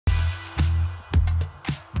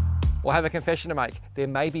Well, I have a confession to make. There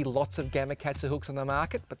may be lots of Gamakatsu hooks on the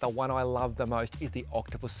market, but the one I love the most is the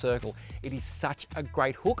Octopus Circle. It is such a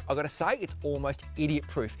great hook. I've got to say, it's almost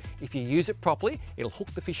idiot-proof. If you use it properly, it'll hook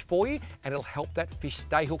the fish for you and it'll help that fish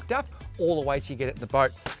stay hooked up all the way till you get it in the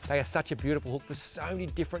boat. They are such a beautiful hook for so many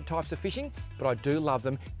different types of fishing, but I do love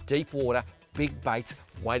them deep water, big baits,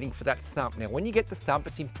 waiting for that thump. Now, when you get the thump,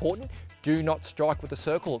 it's important, do not strike with the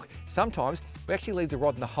circle hook. Sometimes we actually leave the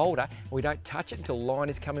rod in the holder and we don't touch it until the line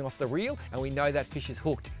is coming off the reel and we know that fish is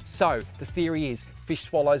hooked. So the theory is fish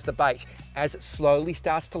swallows the bait. As it slowly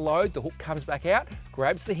starts to load, the hook comes back out,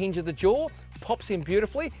 grabs the hinge of the jaw, pops in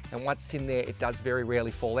beautifully, and once it's in there, it does very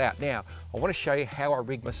rarely fall out. Now, I want to show you how I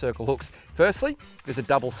rig my circle hooks. Firstly, there's a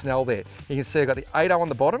double snell there. You can see I've got the 8/0 on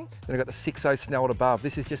the bottom, then I've got the 6/0 snelled above.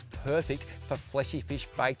 This is just perfect for fleshy fish,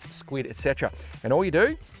 baits, squid, etc. And all you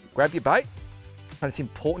do, grab your bait, and it's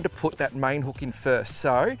important to put that main hook in first.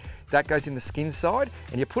 So that goes in the skin side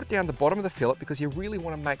and you put it down the bottom of the fillet because you really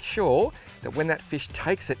want to make sure that when that fish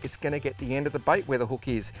takes it, it's going to get the end of the bait where the hook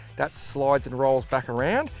is. That slides and rolls back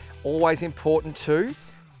around. Always important too,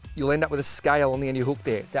 you'll end up with a scale on the end of your hook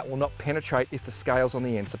there. That will not penetrate if the scale's on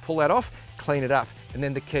the end. So pull that off, clean it up. And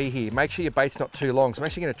then the key here, make sure your bait's not too long. So I'm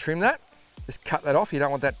actually going to trim that. Just cut that off. You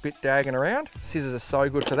don't want that bit dagging around. Scissors are so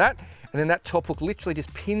good for that. And then that top hook literally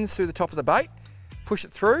just pins through the top of the bait. Push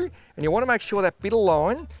it through, and you want to make sure that bit of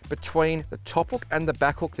line between the top hook and the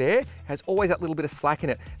back hook there has always that little bit of slack in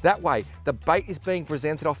it. That way, the bait is being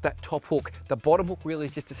presented off that top hook. The bottom hook really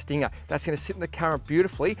is just a stinger. That's going to sit in the current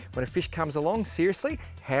beautifully. When a fish comes along, seriously,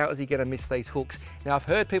 how is he going to miss these hooks? Now, I've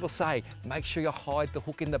heard people say, make sure you hide the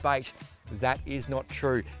hook in the bait. That is not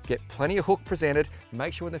true. Get plenty of hook presented,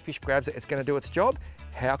 make sure when the fish grabs it, it's going to do its job.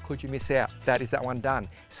 How could you miss out? That is that one done.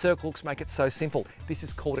 Circle hooks make it so simple. This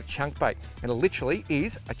is called a chunk bait, and it literally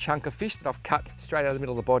is a chunk of fish that I've cut straight out of the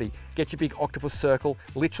middle of the body. Get your big octopus circle,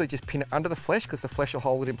 literally just pin it under the flesh because the flesh will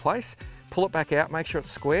hold it in place. Pull it back out, make sure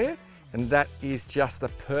it's square, and that is just the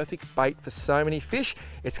perfect bait for so many fish.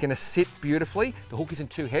 It's going to sit beautifully. The hook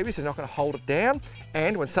isn't too heavy, so it's not going to hold it down.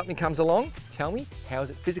 And when something comes along, tell me, how is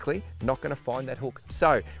it physically not going to find that hook?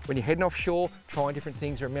 So when you're heading offshore, trying different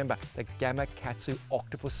things, remember the Gamakatsu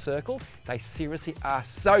Octopus Circle. They seriously are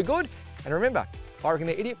so good. And remember, I reckon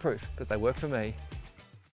they're idiot proof because they work for me.